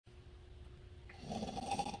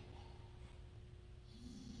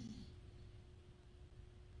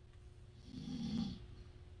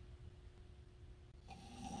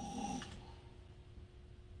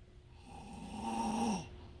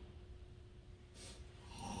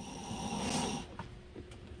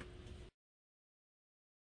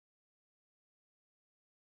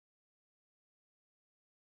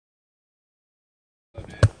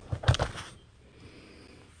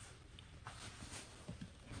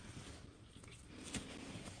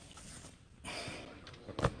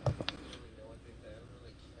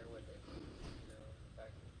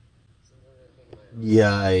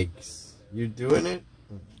Yikes. You doing it?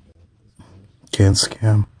 Can't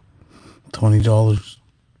scam. $20.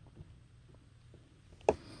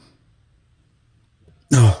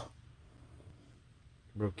 No.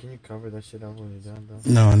 Bro, can you cover that shit up when you're down, though?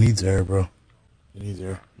 No, it needs air, bro. It needs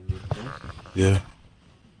air. Yeah.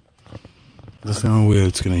 That's the only way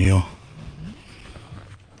it's gonna heal.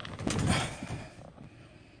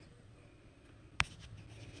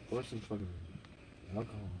 Pour some fucking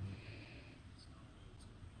alcohol.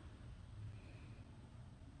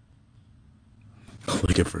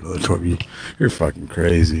 Click it for another torpedo. You're fucking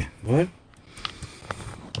crazy. What?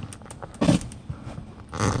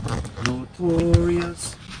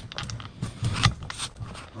 Notorious.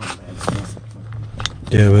 Oh man, it smells like fucking...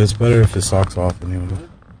 Yeah, but it's better if the sock's off anyway. What?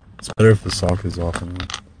 It's better if the sock is off anyway.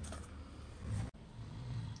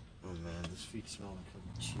 Oh man, this feet smell like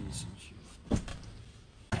fucking cheese and shit.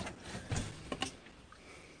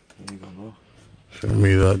 There you go, bro. Show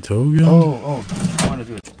me that toe again. Oh, I want to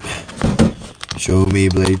do it. Show me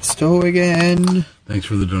Blade's toe again. Thanks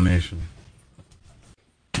for the donation.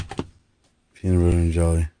 Peanut butter and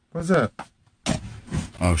jelly. What's that?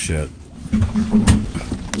 Oh shit.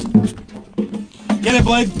 Get it,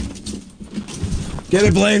 Blade. Get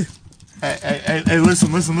it, Blade. Hey, listen.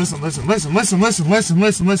 Hey,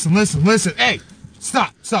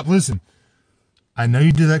 stop, listen. I know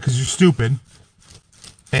you did that because you're stupid.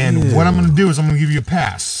 And what I'm going to do is I'm going to give you a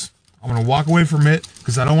pass. I'm going to walk away from it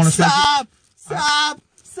because I don't want to Stop!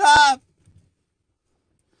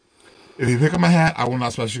 If you pick up my hat, I will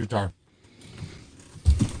not smash your guitar.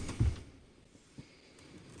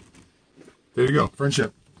 There you go.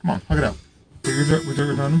 Friendship. Come on, hug it out. We took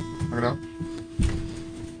your time. Hug it out.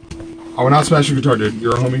 I will not smash your guitar, dude.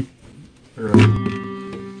 You're a homie. Hug it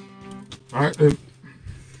out. Alright, dude.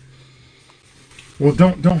 Well,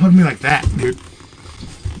 don't hug me like that, dude.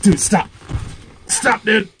 Dude, stop. Stop,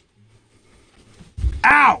 dude.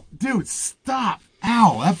 Ow! Dude, stop.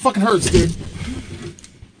 Ow, that fucking hurts, dude.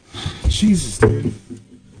 Jesus, dude.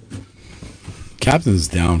 Captain's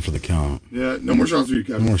down for the count. Yeah, no more shots for you,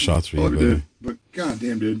 Captain. No more shots for you, baby. Dude. But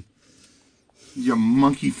goddamn, dude. You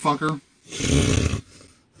monkey fucker.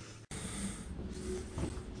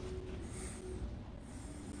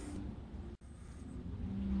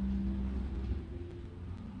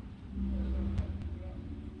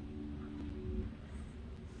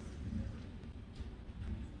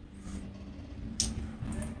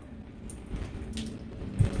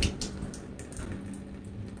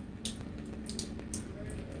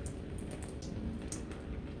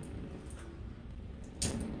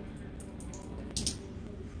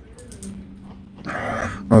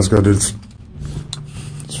 Let's go, dudes.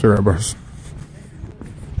 Let's figure out bars.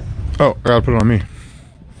 Oh, I gotta put it on me.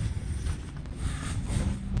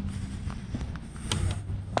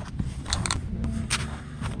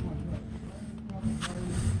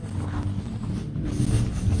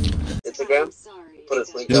 Instagram?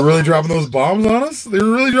 You're really dropping those bombs on us? They're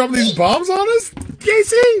really dropping these bombs on us?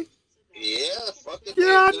 Casey? Yeah, fuck it.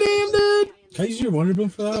 God damn, dude. Can I use your Wonder Boom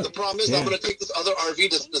for that? But the problem is, I'm gonna take this other RV,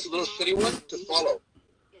 this little shitty one, to follow.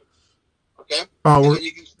 Okay? Oh, and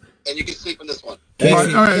you can sleep in this one.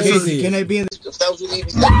 Casey, can I be in this? If that was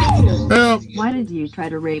Why did you try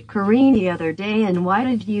to rape Kareen the other day, and why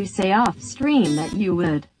did you say off stream that you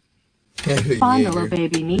would fondle a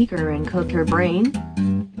baby meeker and cook her brain?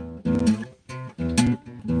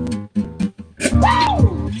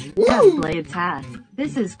 That's Blade's hat.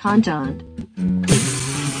 This is content.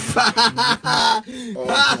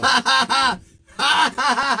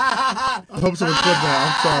 I hope someone clipped that.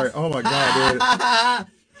 I'm sorry. Oh my god,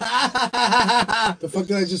 dude. The fuck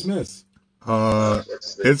did I just miss?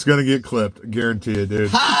 It's gonna get clipped. Guarantee it, dude.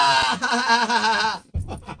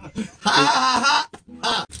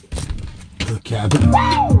 The cabin.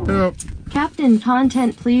 Yep. Captain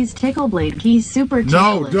content, please tickle Blade. He's super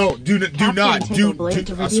ticklish. No, do not. I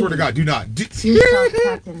swear to God, do not. Yourself,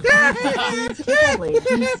 Captain content, please tickle Blade.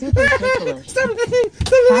 He's super ticklish.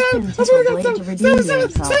 Captain tickle Blade to redeem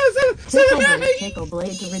yourself. Tickle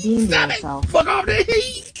Blade to redeem yourself. Fuck off, dude.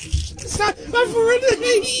 Stop. I'm for it.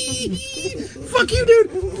 Fuck you, dude.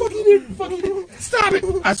 Fuck you, dude. Fuck you, dude. Stop it.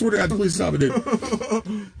 I swear to God, please stop it, dude.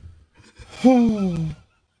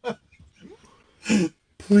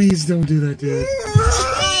 Please don't do that, dude.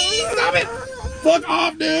 Stop it! Fuck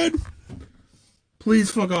off, dude!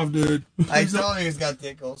 Please fuck off, dude. I told you he's got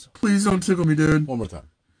tickles. Please don't tickle me, dude. One more time.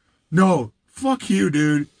 No. Fuck you,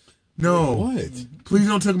 dude. No. What? Please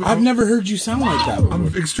don't tickle me. I've never heard you sound like that before. I'm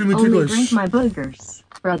extremely Only ticklish. drink my boogers.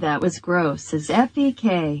 Bro, that was gross as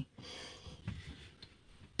FEK.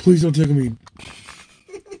 Please don't tickle me.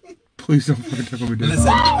 Please don't fucking tickle me, dude. Listen,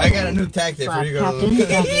 I got a new tactic for you guys. Captain, rather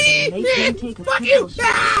than make him take a pickle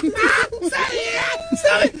shot.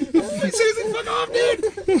 Stop it! Seriously, fuck off, dude!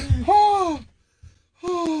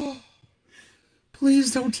 Oh.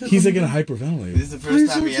 Please don't tickle me. He's like gonna hyperventilate. This is the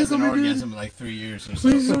first time he has an orgasm in like 3 years or so.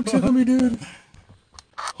 Please don't tickle me, dude.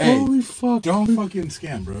 Hey, Holy fuck. Don't fucking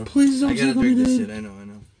scam, bro. Please don't I gotta tickle me, drink this dude. shit, I know.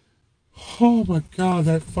 Oh my god,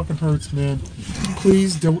 that fucking hurts, man.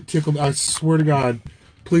 Please don't tickle me. I swear to God.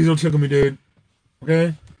 Please don't tickle me, dude.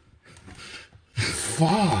 Okay?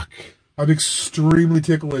 Fuck. I'm extremely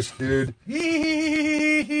ticklish, dude.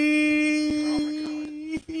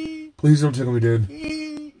 Please don't tickle me, dude.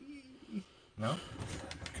 No?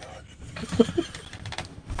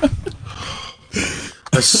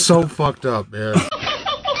 That's so fucked up, man.